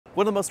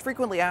One of the most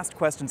frequently asked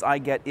questions I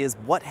get is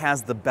what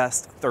has the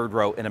best third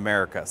row in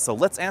America? So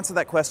let's answer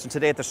that question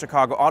today at the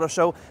Chicago Auto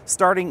Show.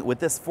 Starting with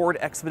this Ford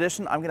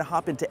Expedition, I'm going to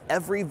hop into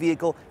every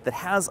vehicle that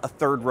has a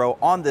third row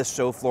on this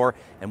show floor,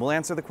 and we'll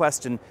answer the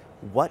question,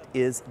 what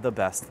is the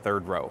best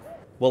third row?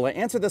 While I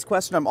answer this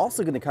question, I'm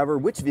also going to cover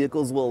which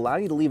vehicles will allow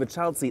you to leave a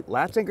child seat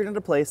latch anchored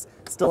into place,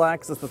 still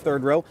access the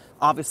third row.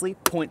 Obviously,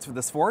 points for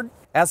this Ford.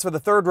 As for the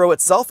third row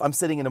itself, I'm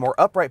sitting in a more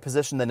upright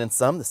position than in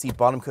some. The seat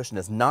bottom cushion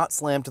is not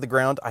slammed to the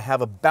ground. I have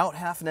about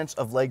 ½ an inch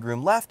of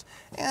legroom left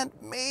and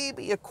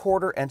maybe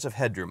 ¼ inch of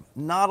headroom.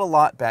 Not a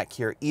lot back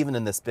here, even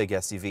in this big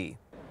SUV.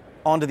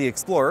 Onto the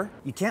Explorer.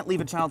 You can't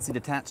leave a child seat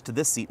attached to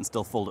this seat and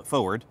still fold it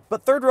forward,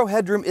 but third row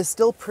headroom is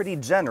still pretty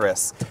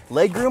generous.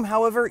 Legroom,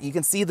 however, you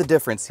can see the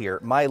difference here.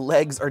 My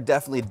legs are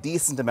definitely a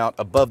decent amount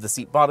above the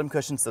seat bottom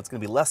cushion, so it's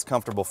going to be less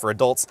comfortable for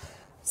adults.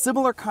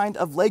 Similar kind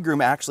of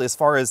legroom, actually, as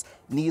far as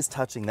knees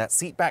touching that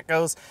seat back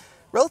goes.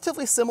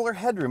 Relatively similar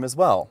headroom as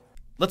well.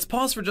 Let's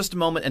pause for just a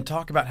moment and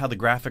talk about how the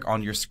graphic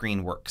on your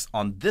screen works.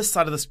 On this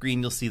side of the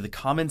screen, you'll see the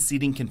common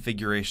seating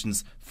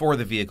configurations for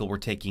the vehicle we're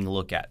taking a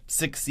look at.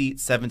 6-seat,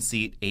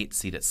 7-seat,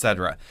 8-seat,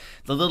 etc.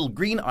 The little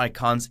green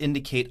icons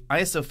indicate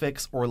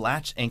ISOFIX or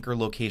latch anchor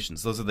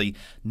locations. Those are the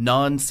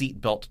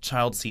non-seat belt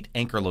child seat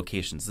anchor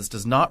locations. This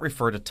does not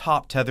refer to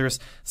top tethers.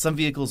 Some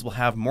vehicles will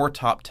have more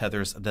top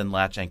tethers than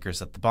latch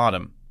anchors at the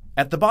bottom.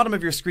 At the bottom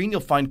of your screen,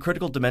 you'll find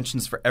critical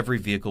dimensions for every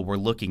vehicle we're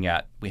looking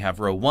at. We have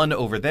row 1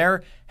 over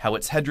there, how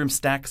its headroom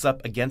stacks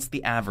up against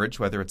the average,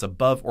 whether it's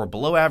above or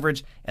below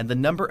average, and the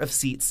number of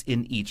seats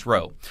in each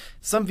row.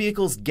 Some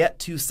vehicles get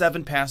to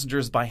 7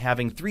 passengers by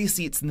having 3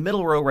 seats in the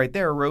middle row right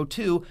there, row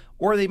 2,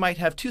 or they might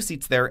have 2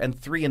 seats there and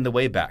 3 in the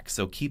way back,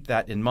 so keep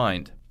that in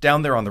mind.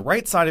 Down there on the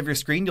right side of your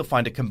screen, you'll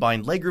find a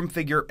combined legroom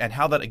figure and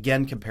how that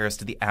again compares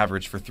to the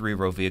average for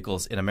 3-row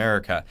vehicles in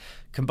America.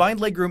 Combined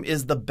legroom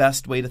is the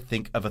best way to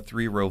think of a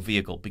 3-row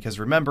vehicle because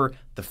remember,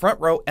 the front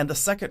row and the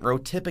second row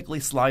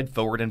typically slide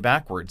forward and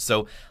backward.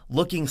 So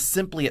looking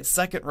simply at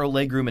second row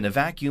legroom in a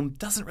vacuum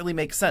doesn't really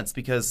make sense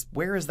because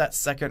where is that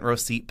second row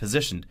seat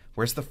positioned?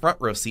 Where's the front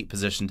row seat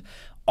positioned?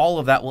 All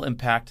of that will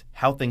impact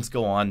how things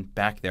go on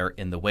back there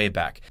in the way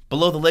back.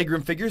 Below the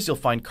legroom figures, you'll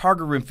find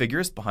cargo room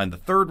figures behind the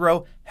third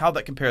row, how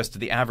that compares to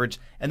the average,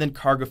 and then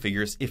cargo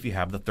figures if you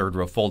have the third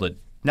row folded.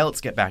 Now let's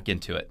get back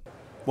into it.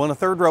 Well, in a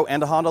third row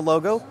and a Honda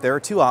logo, there are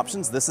 2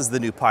 options. This is the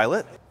new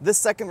Pilot. This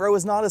second row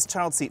is not as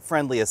child seat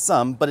friendly as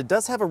some, but it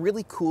does have a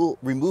really cool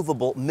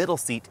removable middle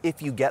seat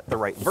if you get the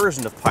right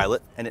version of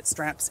Pilot, and it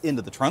straps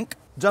into the trunk.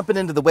 Jumping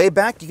into the way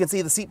back, you can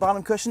see the seat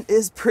bottom cushion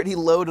is pretty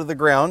low to the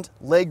ground.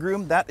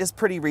 Legroom, that is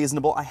pretty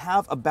reasonable. I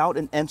have about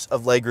 1 inch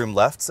of legroom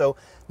left, so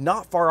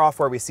not far off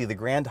where we see the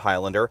Grand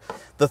Highlander.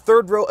 The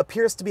third row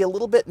appears to be a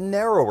little bit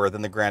narrower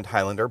than the Grand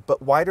Highlander,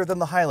 but wider than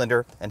the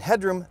Highlander, and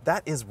headroom,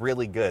 that is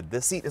really good.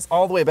 This seat is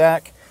all the way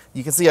back.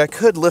 You can see I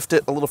could lift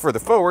it a little further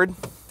forward,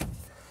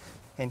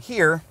 and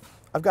here,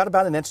 I've got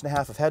about 1.5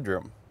 inches of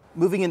headroom.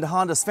 Moving into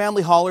Honda's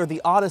family hauler,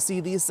 the Odyssey,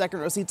 these second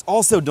row seats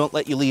also don't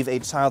let you leave a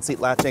child seat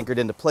latch anchored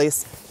into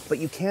place, but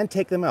you can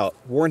take them out.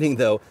 Warning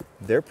though,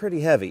 they're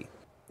pretty heavy.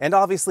 And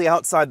obviously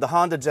outside the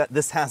Honda Jet,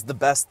 this has the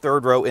best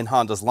third row in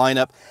Honda's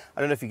lineup.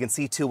 I don't know if you can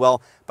see too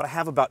well, but I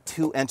have about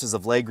 2 inches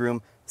of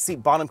legroom.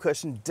 Seat bottom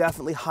cushion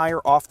definitely higher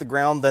off the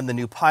ground than the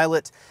new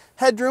Pilot.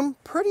 Headroom,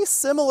 pretty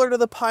similar to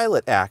the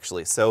Pilot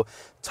actually. So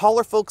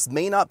taller folks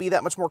may not be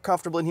that much more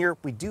comfortable in here.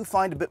 We do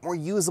find a bit more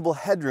usable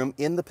headroom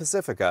in the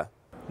Pacifica.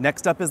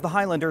 Next up is the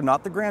Highlander,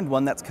 not the grand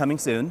one, that's coming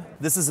soon.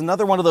 This is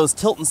another one of those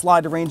tilt and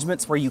slide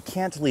arrangements where you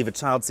can't leave a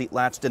child seat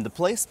latched into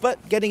place,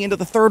 but getting into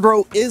the third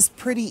row is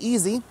pretty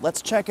easy.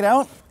 Let's check it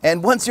out.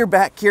 And once you're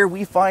back here,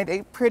 we find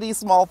a pretty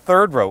small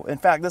third row. In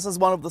fact, this is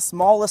one of the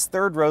smallest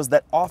third rows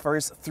that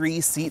offers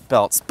 3 seat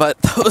belts, but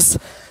those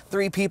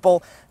 3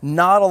 people,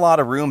 not a lot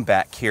of room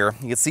back here.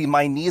 You can see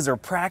my knees are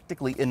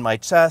practically in my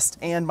chest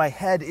and my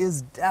head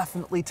is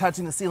definitely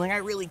touching the ceiling. I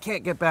really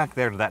can't get back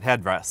there to that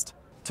headrest.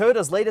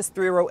 Toyota's latest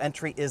 3-row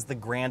entry is the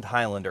Grand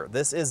Highlander.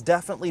 This is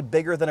definitely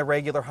bigger than a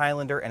regular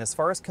Highlander, and as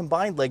far as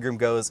combined legroom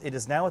goes, it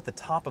is now at the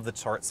top of the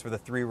charts for the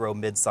 3-row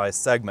midsize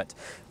segment.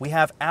 We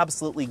have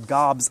absolutely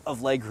gobs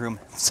of legroom.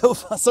 So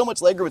much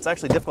legroom, it's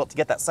actually difficult to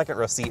get that second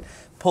row seat,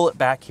 pull it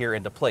back here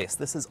into place.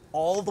 This is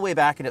all the way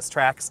back in its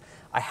tracks.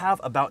 I have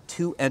about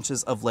 2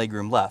 inches of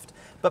legroom left.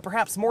 But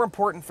perhaps more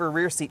important for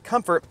rear seat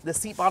comfort, the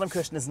seat bottom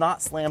cushion is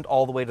not slammed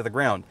all the way to the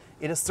ground.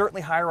 It is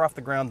certainly higher off the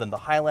ground than the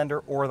Highlander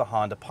or the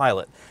Honda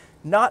Pilot.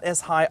 Not as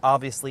high,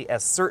 obviously,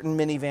 as certain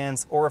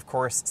minivans or, of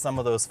course, some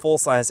of those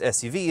full-size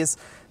SUVs.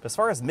 But as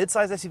far as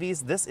mid-size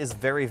SUVs, this is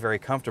very, very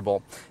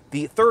comfortable.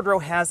 The third row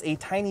has a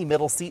tiny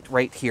middle seat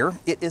right here.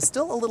 It is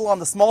still a little on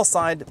the small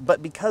side,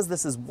 but because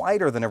this is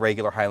wider than a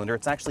regular Highlander,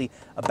 it's actually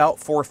about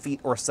 4 feet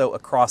or so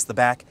across the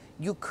back.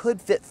 You could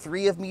fit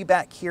 3 of me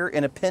back here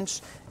in a pinch.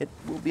 It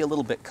will be a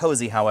little bit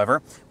cozy,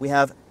 however. We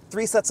have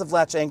 3 sets of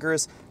latch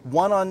anchors,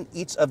 1 on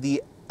each of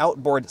the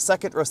outboard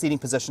second row seating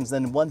positions,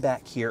 then 1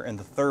 back here in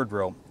the third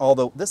row.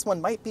 Although this one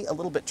might be a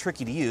little bit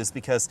tricky to use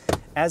because,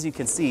 as you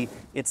can see,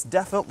 it's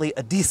definitely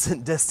a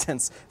decent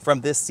distance from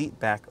this seat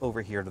back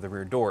over here to the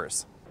rear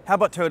doors. How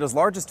about Toyota's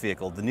largest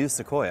vehicle, the new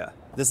Sequoia?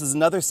 This is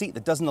another seat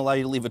that doesn't allow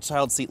you to leave a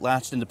child seat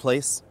latched into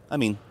place. I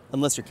mean,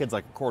 unless your kid's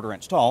like a 1/4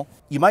 inch tall.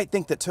 You might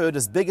think that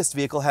Toyota's biggest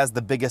vehicle has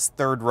the biggest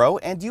third row,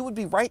 and you would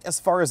be right as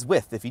far as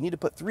width. If you need to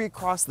put 3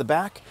 across the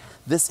back,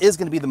 this is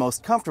going to be the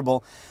most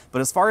comfortable. But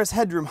as far as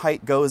headroom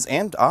height goes,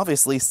 and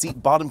obviously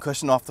seat bottom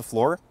cushion off the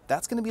floor,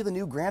 that's going to be the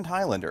new Grand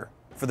Highlander.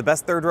 For the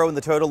best third row in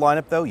the Toyota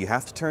lineup, though, you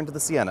have to turn to the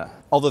Sienna.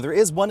 Although there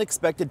is one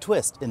expected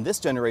twist. In this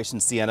generation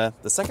Sienna,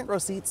 the second row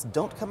seats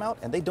don't come out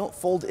and they don't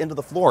fold into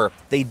the floor.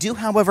 They do,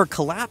 however,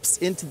 collapse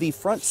into the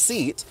front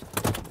seat,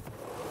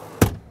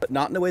 but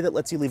not in a way that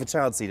lets you leave a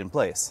child seat in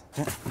place.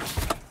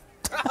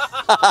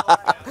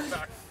 I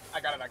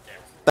got it on camera.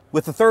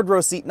 With the third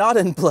row seat not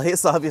in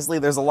place, obviously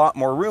there's a lot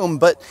more room,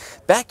 but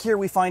back here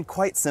we find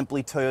quite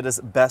simply Toyota's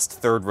best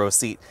third row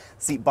seat.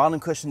 Seat bottom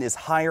cushion is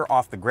higher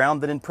off the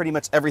ground than in pretty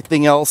much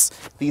everything else.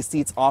 These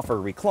seats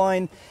offer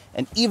recline,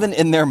 and even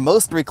in their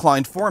most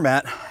reclined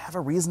format, have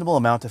a reasonable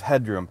amount of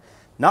headroom.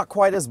 Not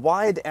quite as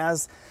wide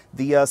as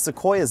the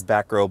Sequoia's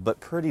back row, but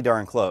pretty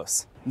darn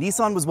close.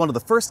 Nissan was one of the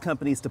first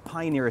companies to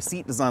pioneer a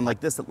seat design like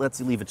this that lets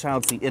you leave a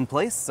child seat in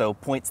place, so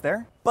points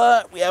there.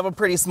 But we have a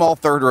pretty small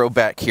third row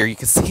back here. You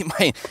can see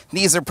my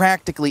knees are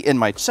practically in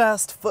my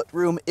chest. Foot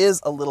room is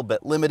a little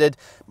bit limited.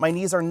 My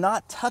knees are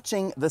not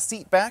touching the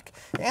seat back,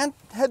 and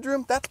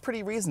headroom, that's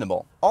pretty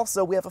reasonable.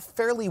 Also, we have a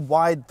fairly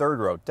wide third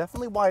row,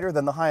 definitely wider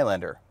than the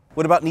Highlander.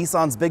 What about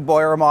Nissan's big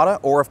boy Armada,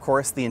 or of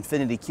course the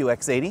Infiniti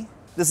QX80?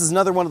 This is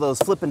another one of those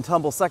flip and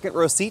tumble second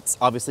row seats,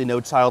 obviously no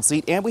child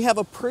seat, and we have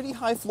a pretty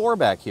high floor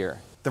back here.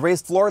 The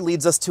raised floor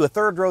leads us to a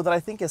third row that I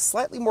think is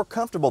slightly more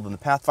comfortable than the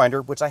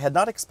Pathfinder, which I had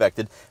not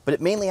expected, but it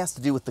mainly has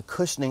to do with the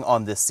cushioning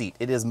on this seat.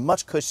 It is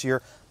much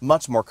cushier,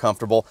 much more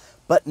comfortable,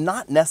 but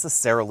not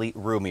necessarily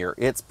roomier.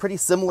 It's pretty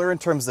similar in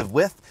terms of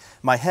width.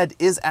 My head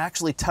is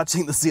actually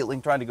touching the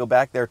ceiling trying to go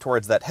back there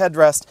towards that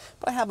headrest,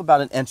 but I have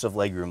about 1 inch of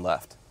legroom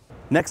left.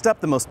 Next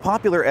up, the most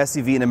popular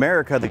SUV in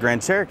America, the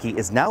Grand Cherokee,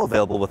 is now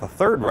available with a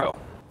third row.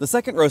 The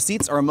second row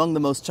seats are among the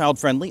most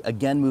child-friendly,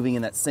 again moving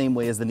in that same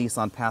way as the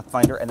Nissan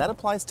Pathfinder, and that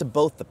applies to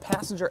both the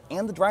passenger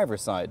and the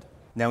driver's side.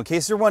 Now, in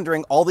case you're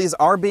wondering, all these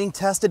are being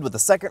tested with the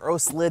second row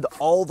slid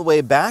all the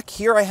way back.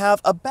 Here I have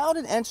about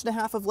 1.5 inches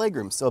of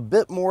legroom, so a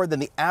bit more than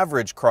the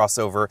average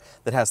crossover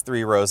that has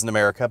 3 rows in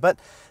America, but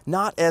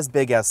not as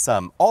big as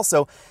some.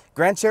 Also,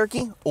 Grand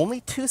Cherokee,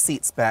 only 2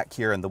 seats back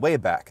here in the way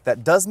back.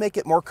 That does make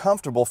it more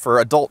comfortable for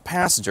adult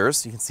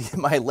passengers. You can see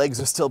my legs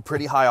are still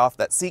pretty high off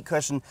that seat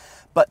cushion,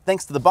 but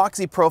thanks to the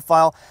boxy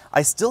profile,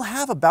 I still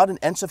have about 1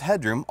 inch of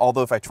headroom,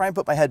 although if I try and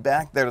put my head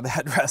back there to the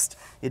headrest,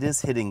 it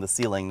is hitting the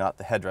ceiling, not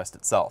the headrest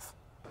itself.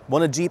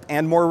 Want a Jeep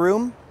and more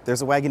room?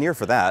 There's a Wagoneer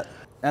for that.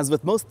 As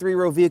with most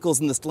 3-row vehicles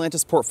in the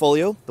Stellantis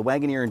portfolio, the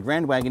Wagoneer and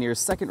Grand Wagoneer's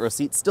second row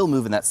seats still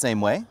move in that same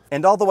way.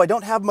 And although I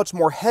don't have much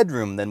more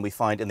headroom than we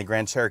find in the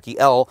Grand Cherokee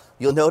L,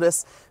 you'll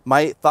notice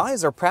my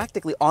thighs are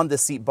practically on the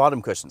seat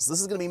bottom cushions.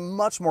 This is going to be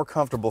much more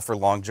comfortable for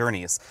long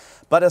journeys.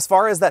 But as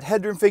far as that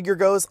headroom figure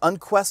goes,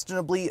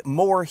 unquestionably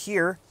more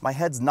here. My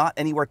head's not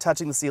anywhere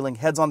touching the ceiling,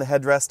 head's on the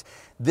headrest.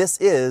 This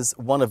is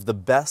one of the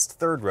best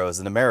third rows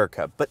in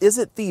America, but is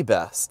it the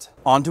best?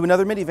 On to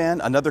another minivan,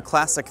 another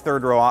classic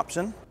third row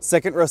option.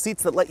 Second row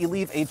seats that let you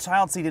leave a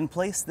child seat in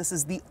place. This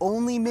is the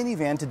only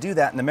minivan to do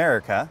that in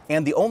America,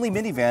 and the only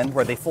minivan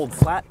where they fold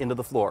flat into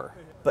the floor.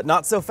 But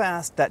not so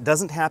fast. That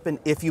doesn't happen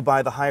if you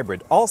buy the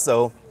hybrid.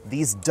 Also,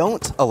 these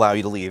don't allow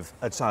you to leave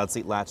a child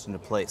seat latched into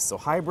place. So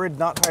hybrid,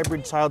 not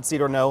hybrid, child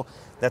seat or no,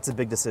 that's a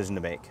big decision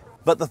to make.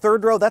 But the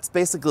third row, that's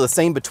basically the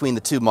same between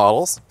the 2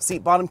 models.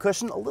 Seat bottom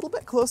cushion, a little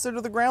bit closer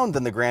to the ground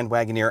than the Grand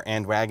Wagoneer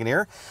and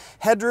Wagoneer.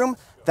 Headroom,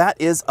 that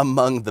is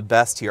among the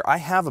best here. I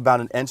have about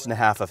 1.5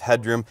 inches of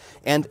headroom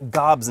and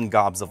gobs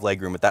of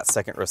legroom at that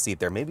second row seat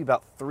there, maybe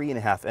about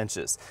 3.5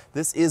 inches.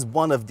 This is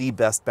one of the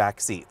best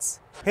back seats.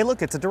 Hey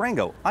look, it's a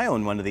Durango. I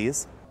own one of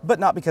these. But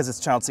not because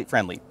it's child seat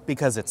friendly,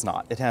 because it's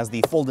not. It has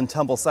the fold and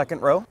tumble second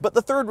row, but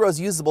the third row is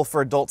usable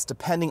for adults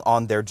depending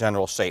on their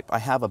general shape. I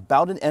have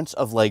about 1 inch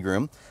of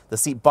legroom. The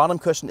seat bottom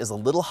cushion is a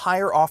little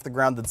higher off the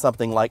ground than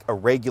something like a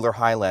regular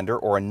Highlander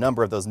or a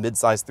number of those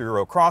mid-sized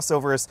 3-row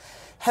crossovers.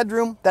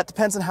 Headroom, that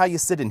depends on how you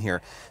sit in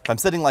here. If I'm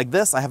sitting like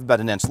this, I have about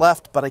 1 inch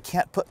left, but I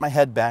can't put my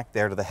head back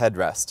there to the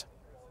headrest.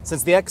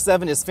 Since the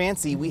X7 is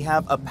fancy, we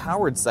have a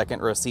powered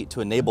second row seat to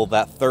enable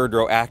that third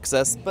row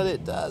access, but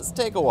it does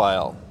take a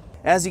while.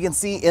 As you can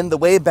see in the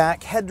way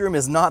back, headroom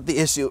is not the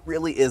issue, it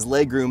really is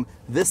legroom.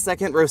 This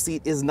second row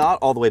seat is not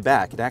all the way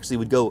back. It actually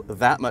would go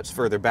that much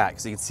further back,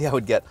 so you can see I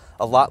would get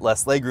a lot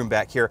less legroom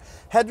back here.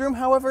 Headroom,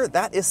 however,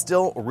 that is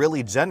still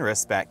really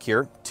generous back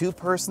here.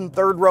 2-person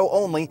third row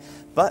only,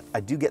 but I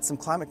do get some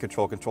climate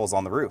control controls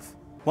on the roof.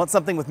 Want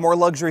something with more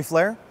luxury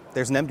flair?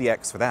 There's an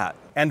MDX for that.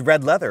 And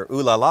red leather,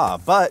 ooh la la,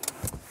 but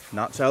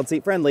not child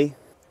seat friendly.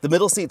 The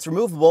middle seat's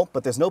removable,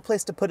 but there's no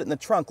place to put it in the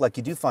trunk like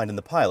you do find in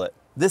the Pilot.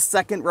 This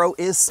second row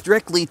is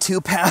strictly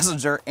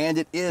 2-passenger, and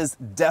it is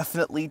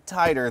definitely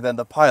tighter than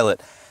the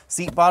Pilot.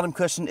 Seat bottom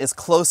cushion is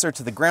closer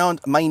to the ground.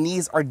 My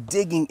knees are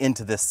digging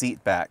into this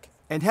seat back.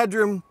 And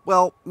headroom,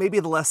 well, maybe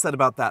the less said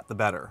about that, the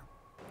better.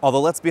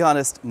 Although let's be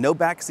honest, no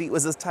back seat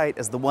was as tight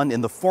as the one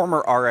in the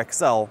former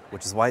RXL,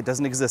 which is why it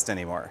doesn't exist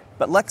anymore.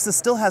 But Lexus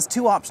still has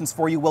two options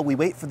for you while we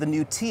wait for the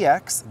new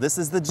TX. This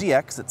is the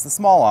GX, it's the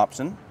small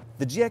option.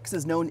 The GX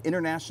is known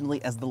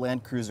internationally as the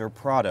Land Cruiser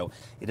Prado.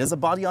 It is a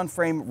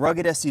body-on-frame,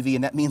 rugged SUV,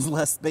 and that means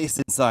less space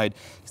inside.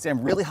 You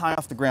stand really high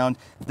off the ground.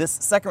 This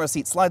second row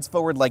seat slides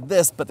forward like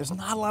this, but there's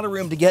not a lot of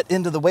room to get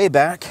into the way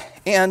back.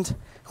 And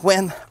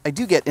when I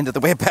do get into the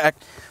way back,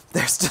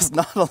 there's just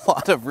not a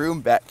lot of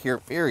room back here,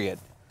 period.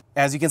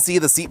 As you can see,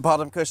 the seat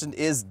bottom cushion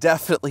is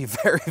definitely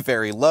very,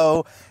 very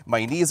low.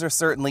 My knees are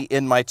certainly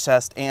in my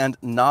chest and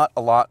not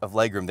a lot of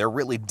legroom. They're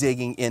really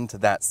digging into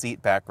that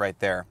seat back right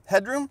there.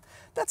 Headroom,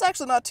 that's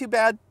actually not too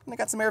bad. And I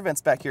got some air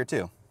vents back here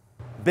too.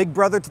 Big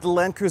brother to the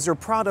Land Cruiser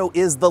Prado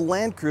is the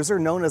Land Cruiser,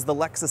 known as the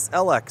Lexus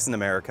LX in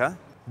America.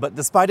 But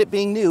despite it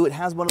being new, it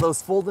has one of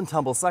those fold and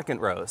tumble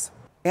second rows.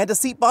 And a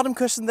seat bottom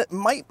cushion that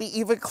might be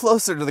even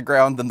closer to the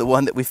ground than the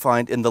one that we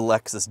find in the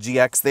Lexus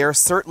GX. They are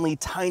certainly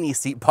tiny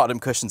seat bottom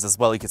cushions as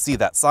well. You can see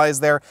that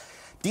size there.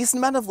 Decent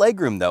amount of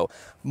legroom though,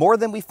 more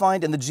than we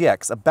find in the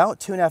GX,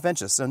 about 2.5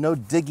 inches, so no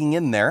digging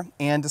in there.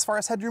 And as far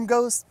as headroom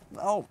goes,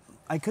 oh,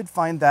 I could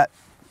find that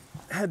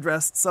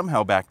headrest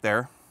somehow back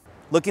there.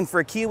 Looking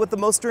for a Kia with the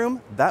most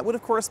room? That would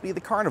of course be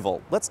the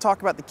Carnival. Let's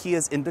talk about the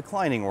Kias in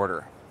declining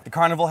order. The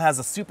Carnival has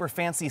a super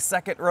fancy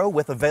second row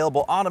with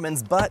available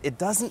ottomans, but it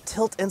doesn't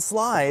tilt and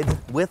slide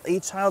with a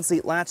child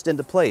seat latched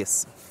into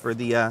place. For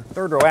the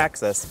third row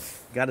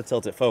access, you gotta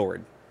tilt it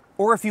forward.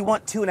 Or if you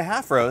want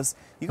 2.5 rows,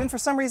 you can for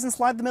some reason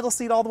slide the middle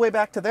seat all the way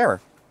back to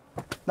there.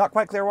 Not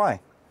quite clear why.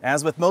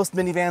 As with most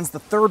minivans, the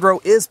third row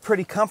is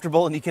pretty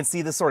comfortable, and you can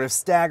see the sort of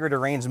staggered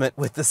arrangement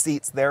with the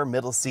seats there,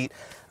 middle seat,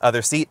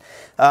 other seat.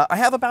 I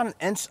have about 1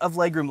 inch of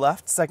legroom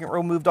left, second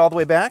row moved all the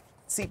way back.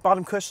 Seat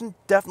bottom cushion,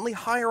 definitely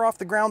higher off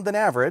the ground than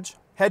average.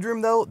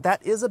 Headroom though,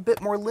 that is a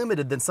bit more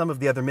limited than some of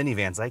the other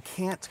minivans. I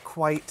can't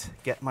quite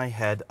get my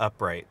head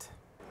upright.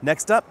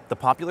 Next up, the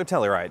popular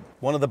Telluride.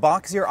 One of the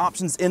boxier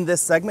options in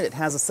this segment. It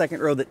has a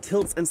second row that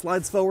tilts and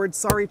slides forward.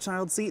 Sorry,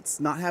 child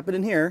seats, not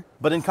happening here.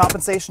 But in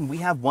compensation, we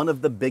have one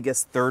of the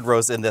biggest third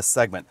rows in this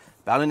segment.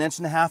 About 1.5 inches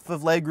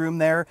of legroom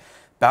there.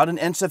 About 1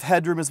 inch of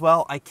headroom as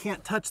well. I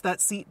can't touch that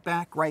seat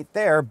back right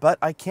there, but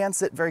I can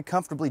sit very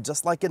comfortably,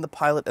 just like in the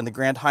Pilot and the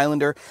Grand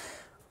Highlander.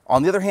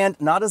 On the other hand,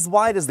 not as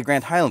wide as the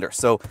Grand Highlander.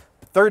 So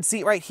third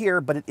seat right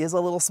here, but it is a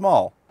little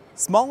small.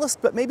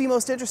 Smallest, but maybe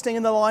most interesting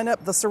in the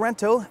lineup, the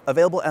Sorrento,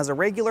 available as a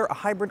regular, a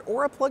hybrid,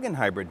 or a plug-in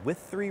hybrid with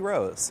 3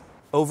 rows.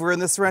 Over in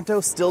the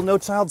Sorrento, still no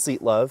child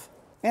seat love.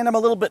 And I'm a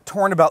little bit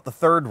torn about the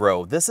third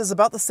row. This is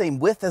about the same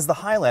width as the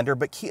Highlander,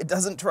 but Kia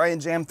doesn't try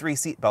and jam 3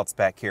 seat belts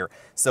back here.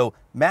 So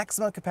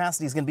maximum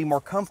capacity is going to be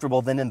more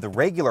comfortable than in the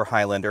regular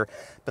Highlander,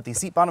 but the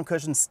seat bottom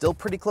cushion's still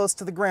pretty close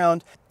to the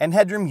ground. And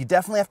headroom, you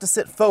definitely have to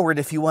sit forward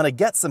if you want to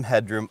get some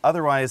headroom.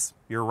 Otherwise,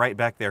 you're right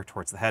back there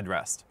towards the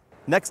headrest.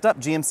 Next up,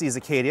 GMC's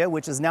Acadia,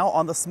 which is now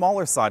on the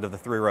smaller side of the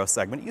 3-row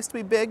segment. It used to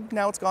be big,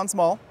 now it's gone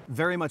small.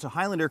 Very much a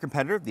Highlander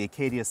competitor. The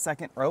Acadia's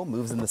second row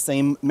moves in the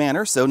same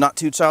manner, so not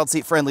too child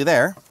seat friendly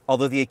there.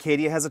 Although the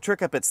Acadia has a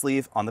trick up its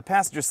sleeve. On the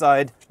passenger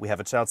side, we have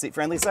a child seat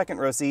friendly second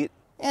row seat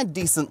and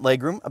decent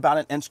legroom, about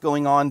 1 inch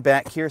going on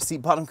back here.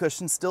 Seat bottom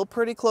cushion still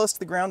pretty close to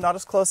the ground, not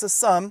as close as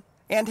some.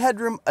 And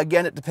headroom,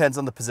 again, it depends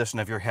on the position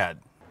of your head.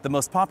 The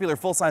most popular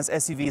full-size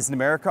SUVs in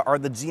America are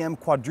the GM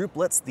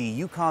quadruplets, the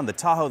Yukon, the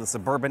Tahoe, the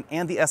Suburban,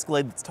 and the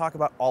Escalade. Let's talk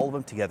about all of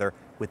them together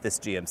with this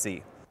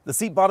GMC. The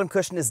seat bottom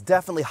cushion is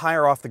definitely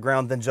higher off the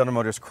ground than General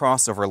Motors'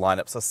 crossover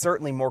lineup, so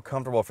certainly more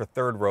comfortable for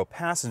third row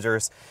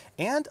passengers,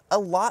 and a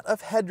lot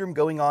of headroom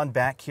going on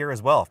back here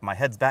as well. If my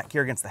head's back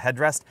here against the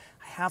headrest,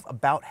 I have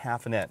about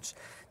 1/2 inch.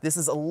 This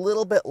is a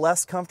little bit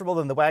less comfortable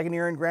than the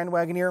Wagoneer and Grand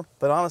Wagoneer,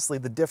 but honestly,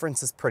 the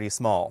difference is pretty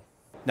small.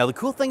 Now, the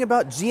cool thing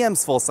about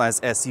GM's full-size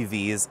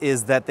SUVs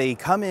is that they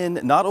come in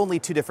not only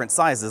 2 different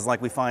sizes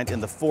like we find in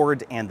the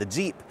Ford and the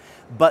Jeep,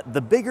 but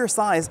the bigger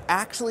size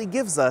actually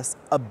gives us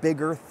a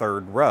bigger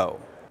third row.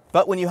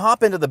 But when you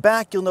hop into the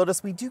back, you'll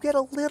notice we do get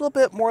a little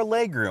bit more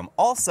legroom.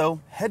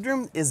 Also,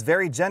 headroom is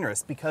very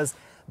generous because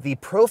the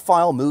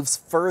profile moves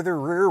further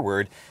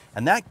rearward,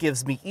 and that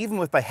gives me, even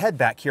with my head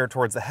back here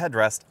towards the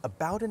headrest,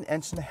 about 1.5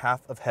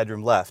 inches of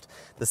headroom left.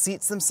 The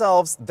seats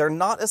themselves, they're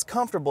not as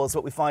comfortable as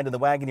what we find in the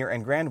Wagoneer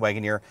and Grand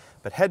Wagoneer,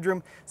 but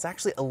headroom is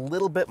actually a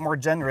little bit more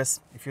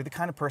generous if you're the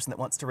kind of person that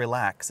wants to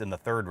relax in the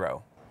third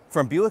row.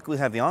 From Buick, we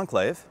have the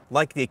Enclave.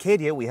 Like the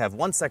Acadia, we have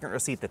 1 second row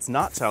seat that's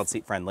not child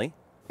seat friendly,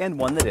 and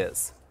 1 that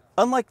is.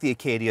 Unlike the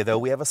Acadia though,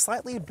 we have a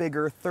slightly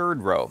bigger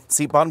third row.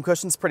 Seat bottom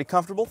cushion's pretty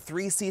comfortable,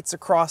 3 seats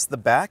across the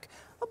back,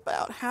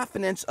 about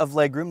 1/2 inch of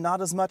legroom, not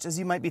as much as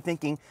you might be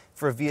thinking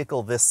for a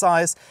vehicle this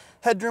size.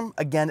 Headroom,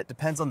 again, it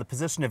depends on the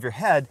position of your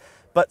head,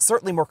 but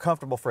certainly more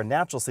comfortable for a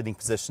natural sitting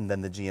position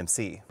than the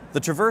GMC. The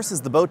Traverse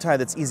is the bow tie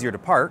that's easier to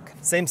park.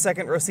 Same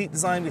second row seat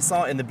design we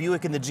saw in the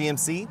Buick and the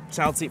GMC.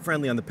 Child seat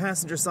friendly on the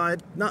passenger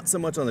side, not so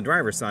much on the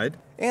driver's side.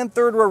 And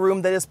third row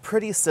room that is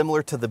pretty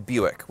similar to the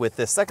Buick. With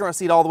this second row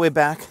seat all the way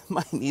back,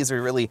 my knees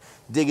are really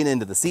digging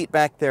into the seat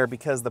back there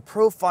because the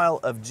profile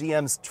of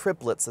GM's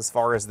triplets as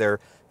far as their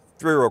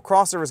three-row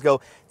crossovers go,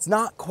 it's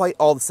not quite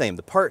all the same.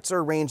 The parts are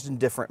arranged in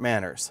different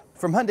manners.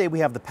 From Hyundai, we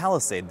have the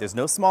Palisade. There's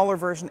no smaller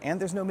version and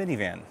there's no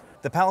minivan.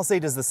 The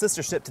Palisade is the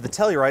sister ship to the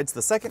Telluride, so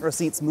the second row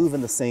seats move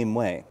in the same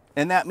way.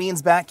 And that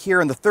means back here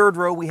in the third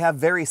row, we have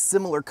very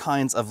similar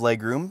kinds of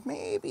legroom,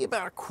 maybe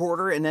about a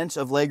quarter an inch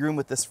of legroom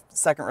with this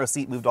second row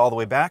seat moved all the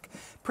way back.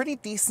 Pretty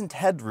decent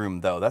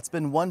headroom though. That's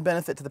been one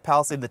benefit to the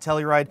Palisade and the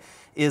Telluride,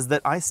 is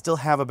that I still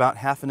have about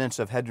half an inch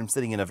of headroom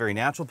sitting in a very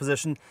natural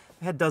position.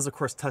 The head does of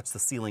course touch the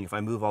ceiling if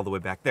I move all the way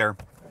back there.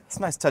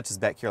 Some nice touches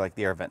back here like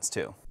the air vents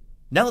too.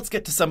 Now let's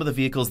get to some of the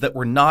vehicles that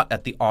were not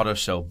at the auto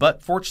show,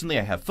 but fortunately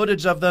I have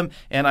footage of them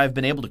and I've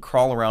been able to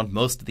crawl around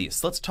most of these.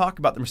 So let's talk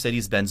about the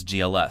Mercedes-Benz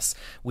GLS.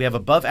 We have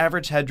above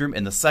average headroom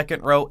in the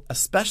second row,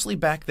 especially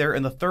back there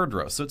in the third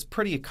row, so it's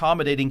pretty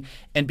accommodating.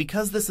 And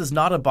because this is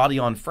not a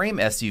body-on-frame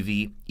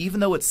SUV, even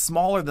though it's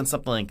smaller than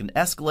something like an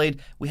Escalade,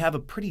 we have a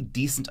pretty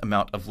decent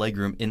amount of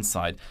legroom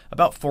inside,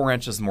 about 4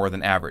 inches more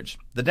than average.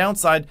 The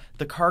downside,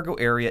 the cargo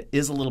area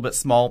is a little bit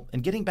small,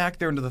 and getting back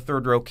there into the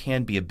third row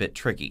can be a bit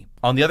tricky.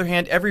 On the other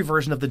hand, every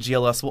version of the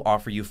GLS will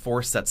offer you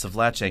 4 sets of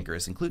latch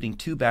anchors, including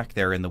 2 back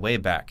there in the way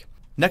back.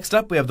 Next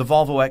up, we have the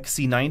Volvo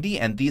XC90,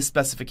 and these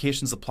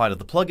specifications apply to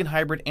the plug-in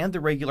hybrid and the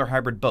regular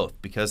hybrid both,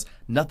 because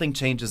nothing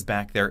changes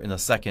back there in the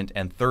second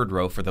and third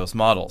row for those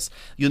models.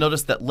 You'll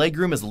notice that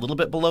legroom is a little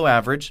bit below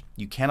average.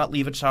 You cannot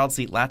leave a child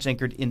seat latch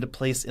anchored into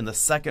place in the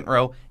second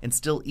row and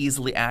still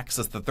easily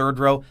access the third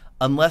row,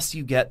 unless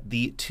you get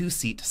the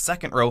 2-seat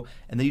second row,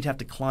 and then you'd have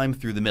to climb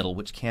through the middle,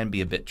 which can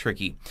be a bit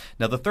tricky.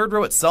 Now, the third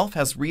row itself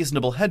has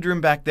reasonable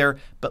headroom back there,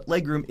 but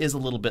legroom is a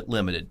little bit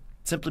limited,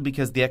 simply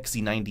because the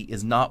XC90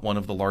 is not one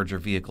of the larger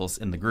vehicles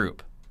in the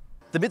group.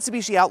 The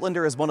Mitsubishi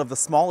Outlander is one of the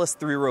smallest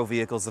three-row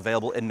vehicles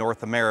available in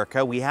North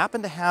America. We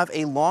happen to have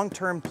a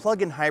long-term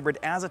plug-in hybrid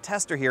as a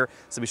tester here,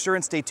 so be sure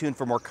and stay tuned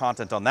for more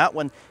content on that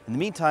one. In the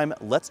meantime,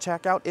 let's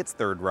check out its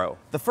third row.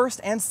 The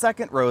first and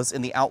second rows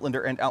in the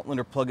Outlander and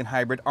Outlander plug-in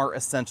hybrid are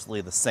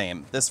essentially the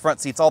same. This front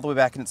seat's all the way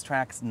back in its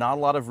tracks, not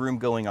a lot of room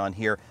going on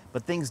here,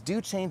 but things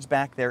do change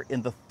back there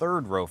in the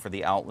third row for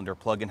the Outlander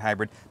plug-in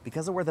hybrid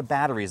because of where the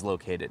battery is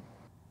located.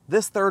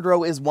 This third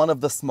row is one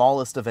of the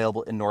smallest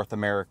available in North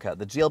America.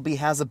 The GLB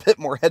has a bit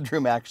more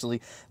headroom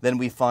actually than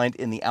we find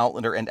in the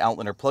Outlander and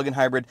Outlander plug-in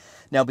hybrid.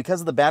 Now,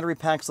 because of the battery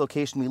pack's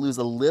location, we lose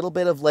a little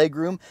bit of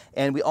legroom,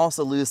 and we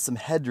also lose some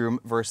headroom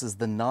versus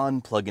the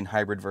non-plug-in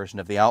hybrid version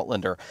of the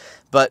Outlander.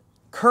 But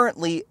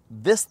currently,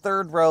 this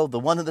third row, the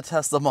one in the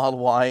Tesla Model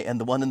Y and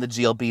the one in the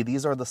GLB,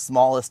 these are the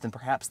smallest and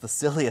perhaps the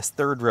silliest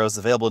third rows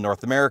available in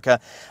North America.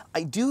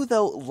 I do,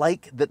 though,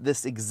 like that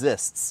this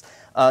exists.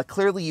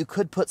 Clearly, you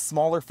could put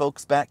smaller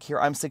folks back here.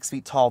 I'm 6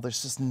 feet tall.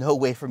 There's just no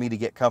way for me to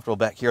get comfortable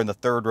back here in the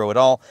third row at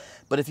all.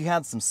 But if you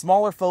had some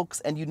smaller folks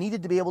and you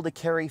needed to be able to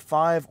carry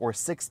 5 or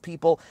 6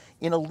 people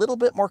in a little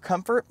bit more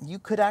comfort, you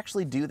could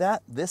actually do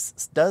that.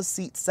 This does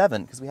seat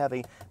 7 because we have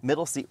a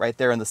middle seat right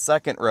there in the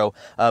second row.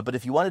 But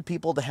if you wanted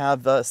people to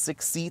have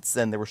 6 seats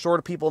and there were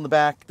shorter people in the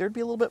back, there'd be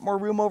a little bit more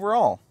room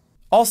overall.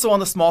 Also on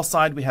the small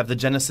side, we have the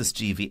Genesis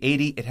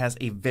GV80. It has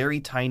a very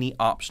tiny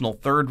optional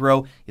third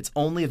row. It's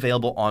only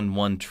available on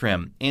one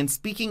trim. And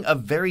speaking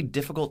of very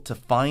difficult to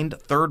find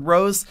third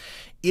rows,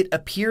 it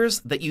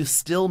appears that you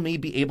still may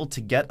be able to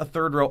get a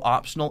third row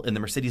optional in the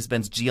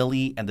Mercedes-Benz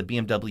GLE and the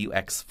BMW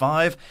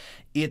X5.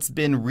 It's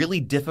been really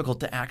difficult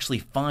to actually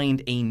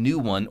find a new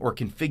one or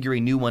configure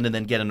a new one and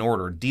then get an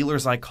order.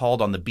 Dealers I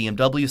called on the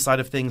BMW side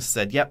of things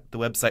said, yep, the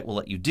website will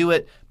let you do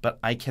it, but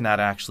I cannot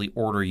actually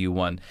order you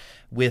one.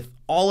 With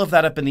all of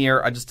that up in the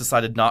air, I just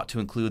decided not to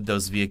include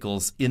those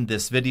vehicles in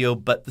this video,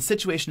 but the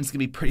situation is going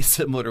to be pretty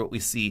similar to what we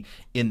see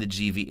in the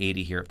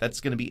GV80 here.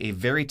 That's going to be a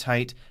very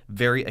tight,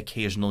 very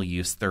occasional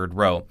use third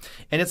row.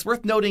 And it's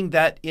worth noting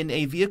that in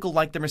a vehicle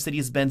like the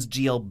Mercedes-Benz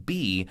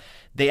GLB,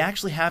 they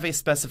actually have a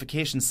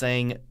specification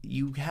saying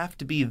you have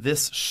to be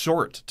this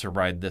short to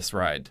ride this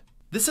ride.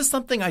 This is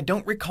something I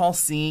don't recall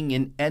seeing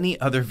in any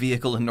other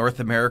vehicle in North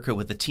America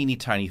with a teeny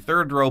tiny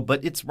third row,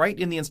 but it's right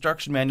in the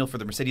instruction manual for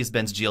the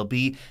Mercedes-Benz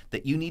GLB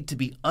that you need to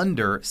be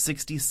under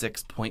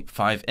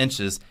 66.5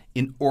 inches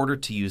in order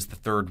to use the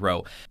third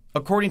row.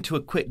 According to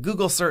a quick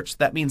Google search,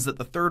 that means that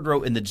the third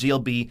row in the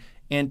GLB,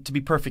 and to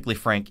be perfectly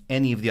frank,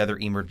 any of the other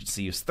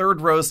emergency use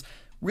third rows,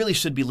 really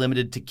should be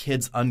limited to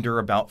kids under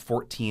about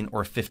 14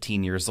 or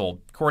 15 years old.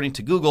 According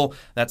to Google,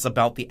 that's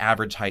about the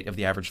average height of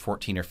the average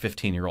 14 or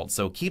 15-year-old.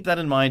 So keep that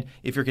in mind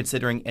if you're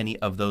considering any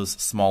of those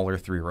smaller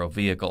three-row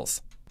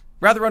vehicles.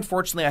 Rather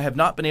unfortunately, I have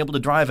not been able to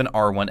drive an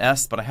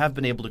R1S, but I have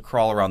been able to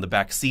crawl around the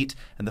back seat.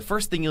 And the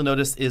first thing you'll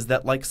notice is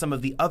that, like some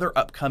of the other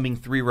upcoming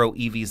three-row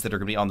EVs that are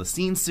going to be on the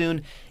scene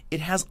soon,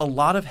 it has a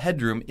lot of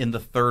headroom in the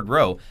third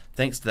row,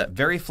 thanks to that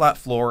very flat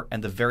floor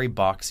and the very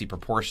boxy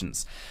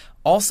proportions.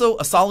 Also,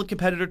 a solid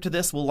competitor to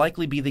this will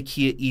likely be the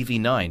Kia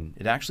EV9.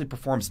 It actually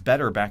performs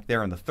better back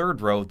there in the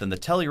third row than the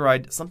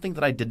Telluride, something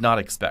that I did not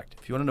expect.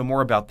 If you want to know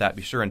more about that,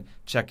 be sure and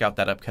check out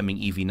that upcoming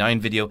EV9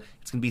 video.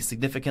 It's going to be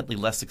significantly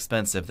less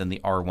expensive than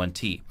the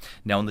R1T.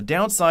 Now, on the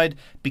downside,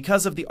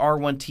 because of the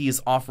R1T's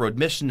off-road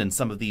mission and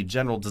some of the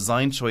general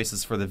design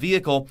choices for the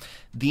vehicle,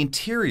 the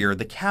interior,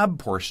 the cab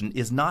portion,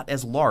 is not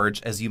as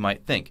large as you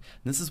might think.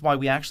 And this is why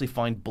we actually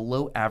find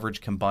below-average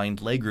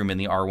combined legroom in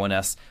the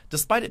R1S,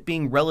 despite it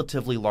being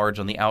relatively large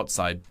on the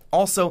outside.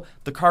 Also,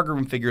 the cargo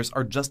room figures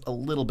are just a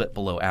little bit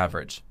below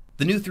average.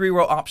 The new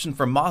 3-row option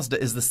from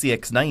Mazda is the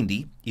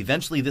CX-90.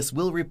 Eventually this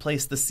will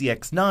replace the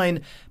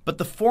CX-9, but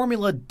the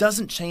formula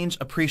doesn't change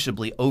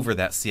appreciably over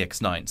that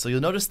CX-9, so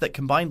you'll notice that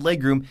combined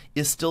legroom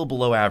is still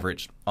below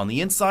average. On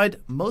the inside,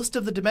 most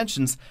of the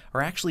dimensions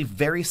are actually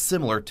very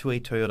similar to a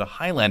Toyota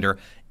Highlander,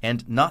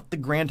 and not the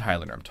Grand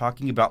Highlander. I'm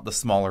talking about the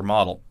smaller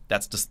model.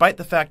 That's despite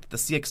the fact that the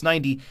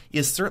CX-90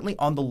 is certainly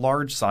on the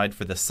large side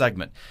for this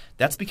segment.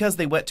 That's because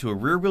they went to a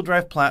rear-wheel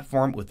drive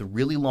platform with a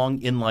really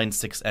long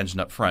inline-6 engine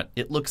up front.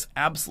 It looks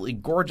absolutely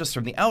gorgeous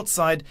from the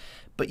outside,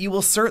 but you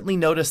will certainly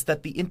notice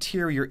that the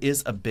interior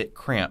is a bit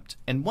cramped.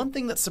 And one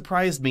thing that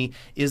surprised me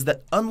is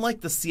that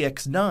unlike the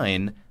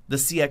CX-9, the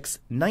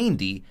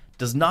CX-90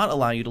 does not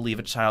allow you to leave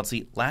a child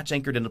seat latch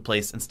anchored into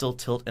place and still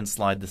tilt and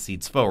slide the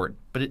seats forward.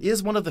 But it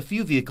is one of the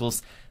few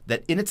vehicles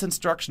that in its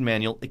instruction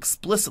manual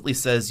explicitly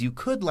says you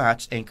could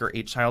latch anchor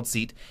a child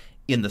seat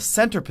in the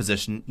center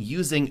position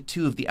using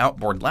 2 of the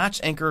outboard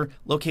latch anchor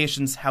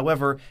locations.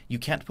 However, you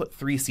can't put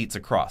 3 seats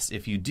across.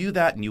 If you do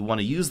that and you want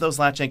to use those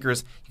latch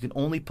anchors, you can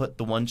only put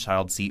the 1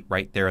 child seat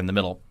right there in the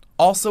middle.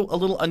 Also, a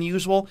little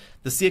unusual,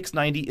 the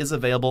CX-90 is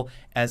available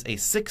as a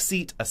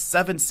 6-seat, a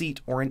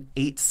 7-seat, or an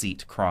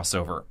 8-seat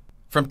crossover.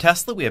 From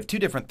Tesla, we have 2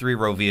 different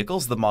 3-row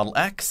vehicles, the Model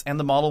X and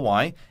the Model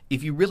Y.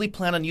 If you really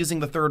plan on using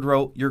the third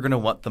row, you're going to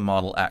want the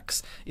Model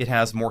X. It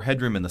has more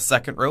headroom in the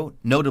second row,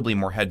 notably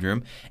more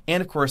headroom,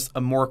 and of course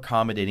a more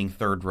accommodating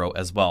third row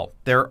as well.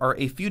 There are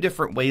a few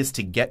different ways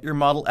to get your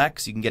Model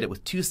X. You can get it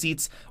with 2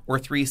 seats or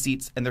 3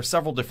 seats, and there's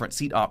several different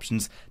seat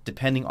options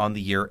depending on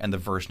the year and the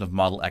version of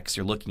Model X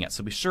you're looking at.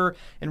 So be sure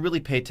and really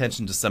pay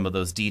attention to some of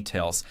those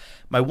details.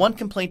 My one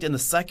complaint in the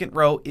second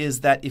row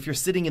is that if you're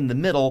sitting in the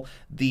middle,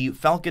 the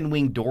Falcon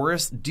Wing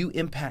doors do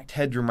impact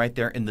headroom right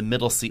there in the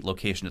middle seat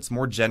location. It's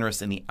more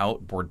generous in the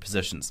outboard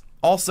positions.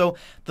 Also,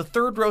 the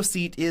third row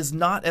seat is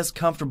not as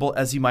comfortable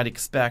as you might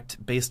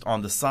expect based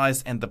on the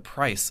size and the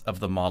price of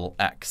the Model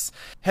X.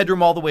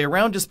 Headroom all the way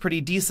around is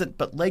pretty decent,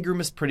 but legroom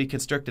is pretty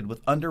constricted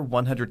with under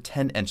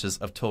 110 inches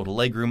of total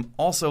legroom.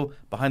 Also,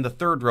 behind the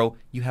third row,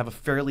 you have a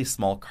fairly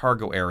small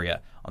cargo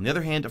area. On the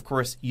other hand, of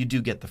course, you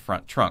do get the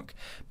front trunk.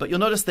 But you'll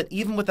notice that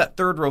even with that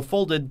third row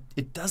folded,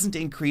 it doesn't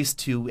increase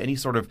to any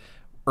sort of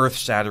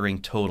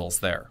earth-shattering totals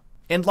there.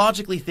 And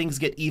logically, things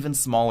get even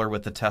smaller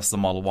with the Tesla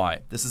Model Y.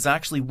 This is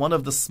actually one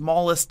of the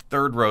smallest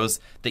third rows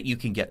that you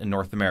can get in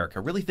North America.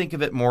 Really think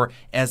of it more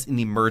as an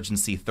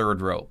emergency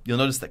third row. You'll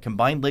notice that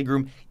combined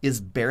legroom is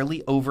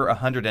barely over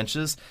 100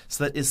 inches,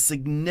 so that is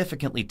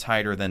significantly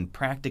tighter than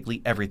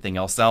practically everything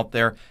else out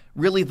there.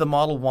 Really, the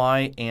Model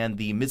Y and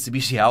the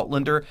Mitsubishi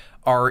Outlander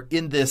are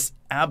in this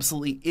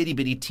absolutely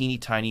itty-bitty,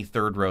 teeny-tiny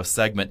third-row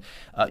segment.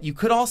 You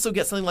could also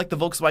get something like the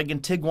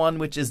Volkswagen Tiguan,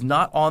 which is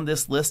not on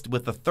this list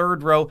with the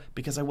third row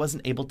because I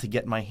wasn't able to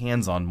get my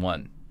hands on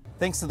one.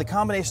 Thanks to the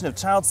combination of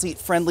child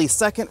seat-friendly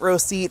second-row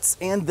seats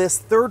and this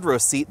third-row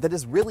seat that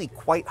is really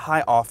quite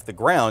high off the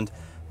ground,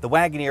 the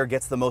Wagoneer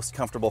gets the most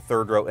comfortable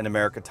third row in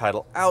America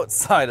title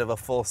outside of a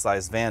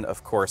full-size van,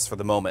 of course, for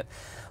the moment.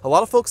 A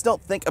lot of folks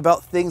don't think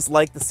about things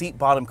like the seat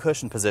bottom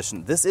cushion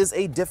position. This is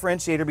a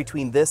differentiator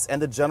between this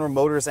and the General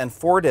Motors and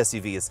Ford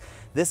SUVs.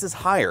 This is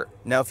higher.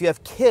 Now, if you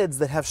have kids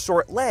that have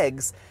short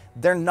legs,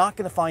 they're not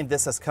going to find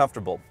this as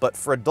comfortable. But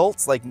for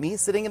adults like me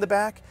sitting in the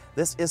back,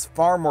 this is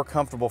far more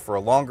comfortable for a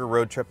longer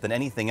road trip than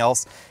anything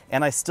else,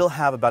 and I still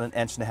have about 1.5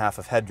 inches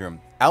of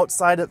headroom.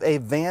 Outside of a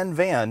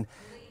van,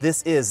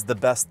 this is the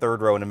best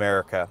third row in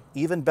America,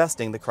 even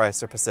besting the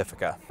Chrysler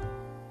Pacifica.